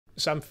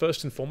Sam,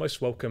 first and foremost,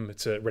 welcome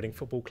to Reading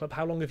Football Club.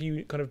 How long have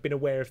you kind of been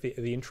aware of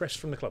the interest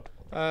from the club?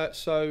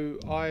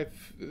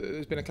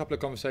 There's been a couple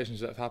of conversations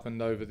that have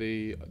happened over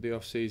the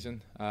off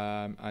season,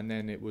 and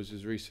then it was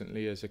as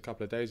recently as a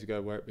couple of days ago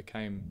where it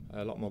became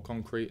a lot more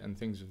concrete and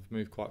things have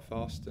moved quite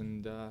fast.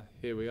 And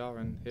here we are,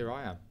 and here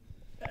I am.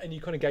 And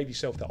you kind of gave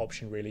yourself that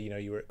option, really. You know,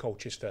 you were at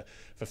Colchester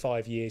for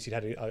 5 years. You'd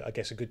had, I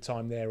guess, a good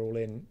time there, all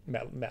in.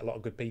 Met a lot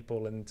of good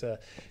people, and kind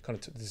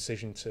of took the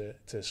decision to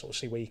sort of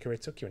see where your career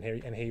took you.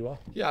 And here you are.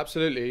 Yeah,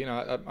 absolutely. You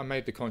know, I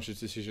made the conscious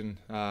decision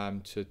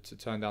to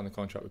turn down the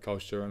contract with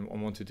Colchester and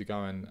wanted to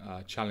go and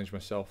challenge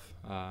myself,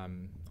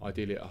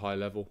 ideally at a high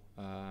level.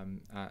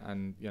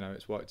 And you know,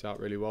 it's worked out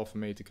really well for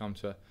me to come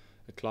to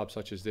a club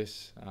such as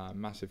this,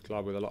 massive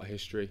club with a lot of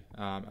history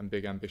and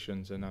big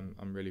ambitions. And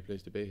I'm really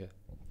pleased to be here.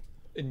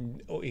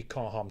 And it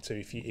can't harm too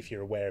if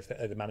you're aware of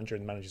the manager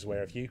and the manager's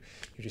aware of you.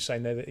 You're just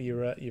saying there that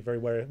you're very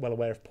well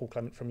aware of Paul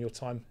Clement from your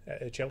time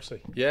at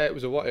Chelsea. Yeah,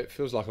 it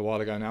feels like a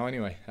while ago now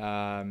anyway.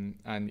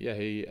 And yeah,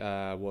 he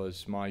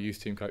was my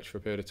youth team coach for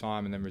a period of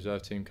time, and then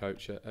reserve team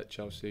coach at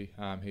Chelsea.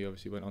 He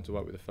obviously went on to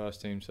work with the first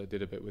team, so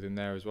did a bit with him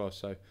there as well.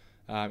 So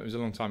it was a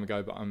long time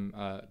ago, but I'm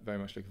very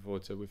much looking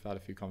forward to. We've had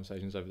a few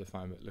conversations over the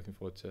phone, but looking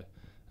forward to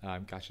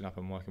catching up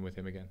and working with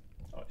him again.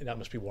 That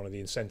must be one of the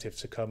incentives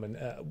to come.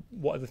 And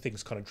what other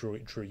things kind of drew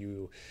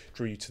you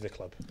to the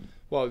club?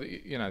 Well,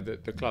 you know,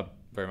 the club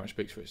very much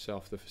speaks for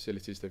itself. The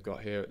facilities they've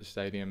got here at the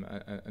stadium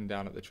and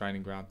down at the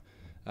training ground,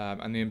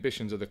 and the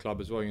ambitions of the club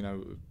as well. You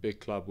know,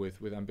 big club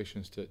with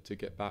ambitions to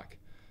get back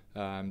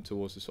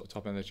towards the sort of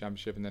top end of the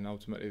Championship and then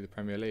ultimately the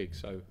Premier League.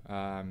 So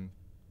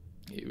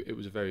it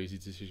was a very easy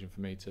decision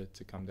for me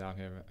to come down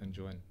here and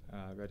join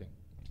Reading.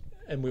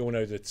 And we all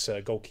know that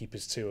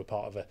goalkeepers too are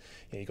part of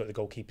you've got the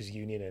goalkeepers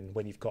union, and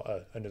when you've got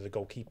another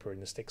goalkeeper in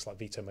the sticks like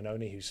Vito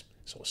Manoni, who's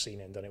sort of seen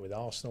it and done it with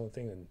Arsenal and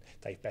things, and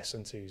Dave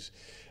Besant, who's,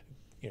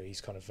 you know, he's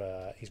kind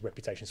of his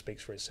reputation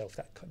speaks for itself.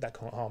 That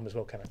can't harm as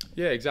well, can it?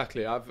 Yeah,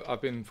 exactly.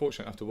 I've been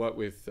fortunate enough to work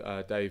with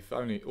Dave,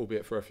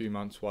 albeit for a few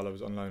months while I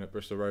was on loan at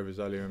Bristol Rovers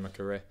earlier in my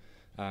career.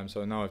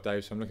 So I know of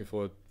Dave, so I'm looking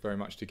forward very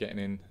much to getting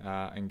in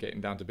and getting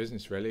down to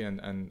business really,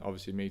 and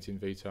obviously meeting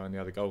Vito and the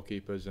other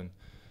goalkeepers and.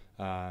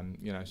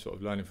 You know, sort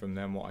of learning from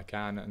them what I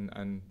can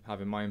and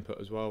having my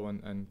input as well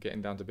and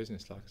getting down to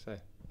business, like I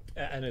say.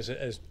 And as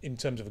in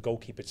terms of a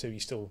goalkeeper too, you're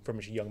still very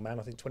much a young man,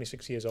 I think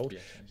 26 years old, yeah,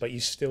 but you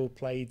still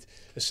played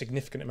a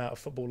significant amount of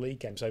Football League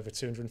games, over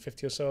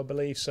 250 or so, I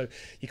believe. So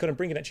you're kind of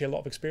bringing actually a lot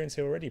of experience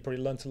here already. You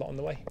probably learnt a lot on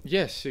the way.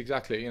 Yes,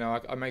 exactly. You know,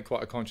 I made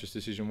quite a conscious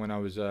decision when I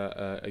was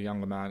a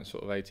younger man,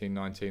 sort of 18,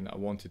 19, that I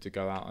wanted to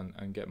go out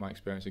and get my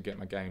experience and get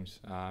my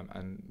games.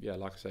 And yeah,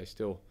 like I say,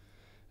 still...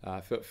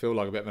 feel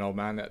like a bit of an old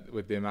man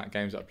with the amount of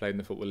games that I played in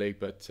the Football League,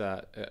 but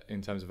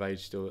in terms of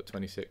age, still at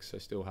 26, I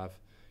still have,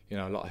 you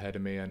know, a lot ahead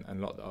of me and a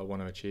lot that I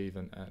want to achieve,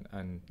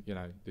 and you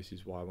know, this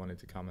is why I wanted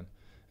to come and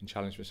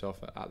challenge myself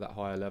at that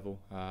higher level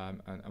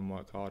and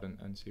work hard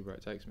and see where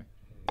it takes me.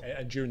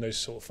 And during those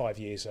sort of 5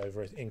 years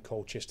over in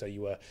Colchester,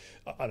 you were,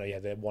 I know you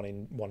had the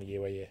one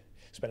year where you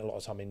spent a lot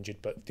of time injured,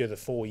 but the other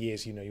 4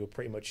 years, you know, you were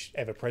pretty much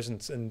ever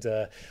present. And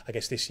I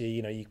guess this year,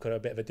 you know, you've got a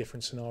bit of a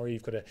different scenario.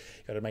 You've got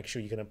to make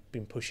sure you're going to be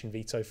pushing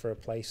Vito for a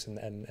place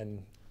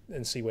and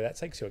see where that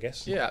takes you, I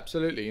guess. Yeah,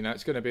 absolutely. You know,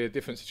 it's going to be a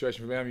different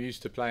situation for me. I'm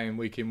used to playing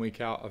week in,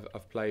 week out.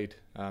 I've played,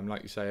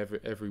 like you say,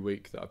 every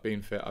week that I've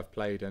been fit, I've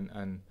played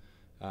and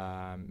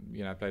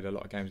you know, played a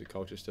lot of games at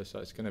Colchester, so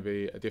it's going to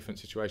be a different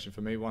situation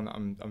for me. One that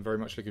I'm very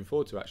much looking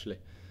forward to actually,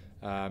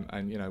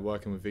 and you know,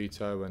 working with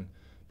Vito and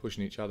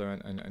pushing each other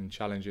and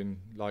challenging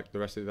like the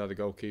rest of the other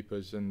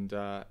goalkeepers, and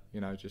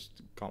you know,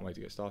 just can't wait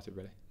to get started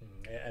really.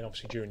 And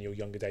obviously during your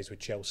younger days with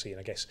Chelsea, and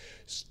I guess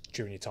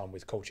during your time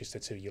with Colchester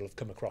too, you'll have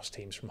come across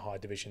teams from higher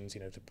divisions,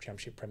 you know, the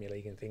Championship, Premier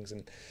League and things,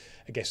 and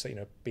I guess that, you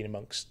know, being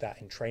amongst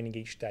that in training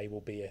each day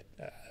will be a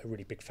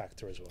really big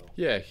factor as well.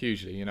 Yeah,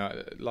 hugely. You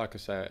know, like I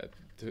say,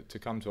 to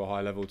come to a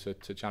high level,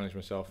 to challenge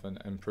myself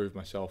and prove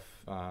myself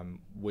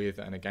with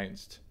and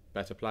against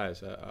better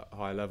players at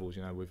higher levels.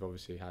 You know, we've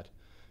obviously had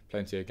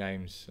plenty of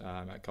games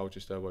at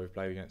Colchester where we've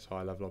played against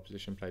high level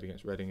opposition, played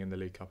against Reading in the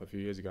League Cup a few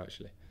years ago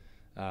actually.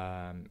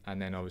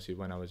 And then obviously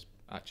when I was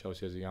at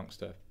Chelsea as a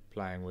youngster,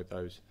 playing with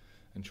those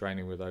and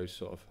training with those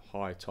sort of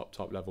high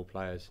top level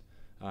players,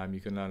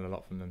 you can learn a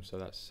lot from them. So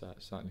that's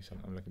certainly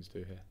something I'm looking to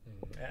do here.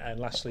 And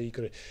lastly,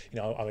 you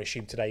know, I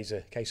assume today's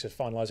a case of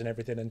finalising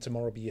everything, and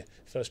tomorrow will be your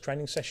first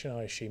training session,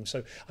 I assume.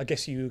 So I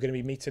guess you're going to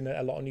be meeting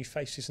a lot of new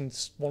faces and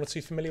one or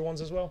two familiar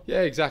ones as well.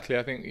 Yeah, exactly.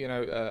 I think, you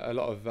know, a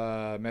lot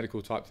of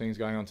medical type things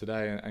going on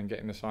today and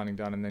getting the signing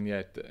done, and then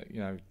yeah, you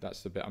know,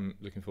 that's the bit I'm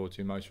looking forward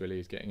to most really,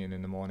 is getting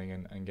in the morning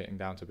and getting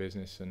down to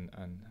business and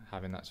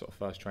having that sort of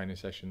first training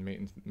session,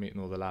 meeting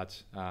all the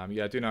lads.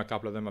 Yeah, I do know a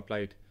couple of them. I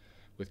played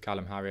with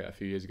Callum Harriott a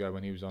few years ago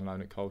when he was on loan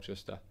at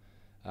Colchester,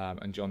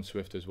 and John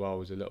Swift as well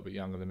was a little bit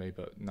younger than me,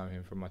 but know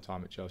him from my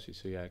time at Chelsea.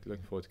 So yeah,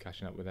 looking forward to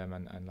catching up with them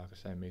and like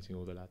I say, meeting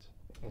all the lads.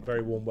 Well,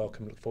 very warm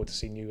welcome. Look forward to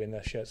seeing you in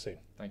their shirt soon.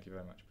 Thank you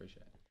very much.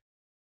 Appreciate it.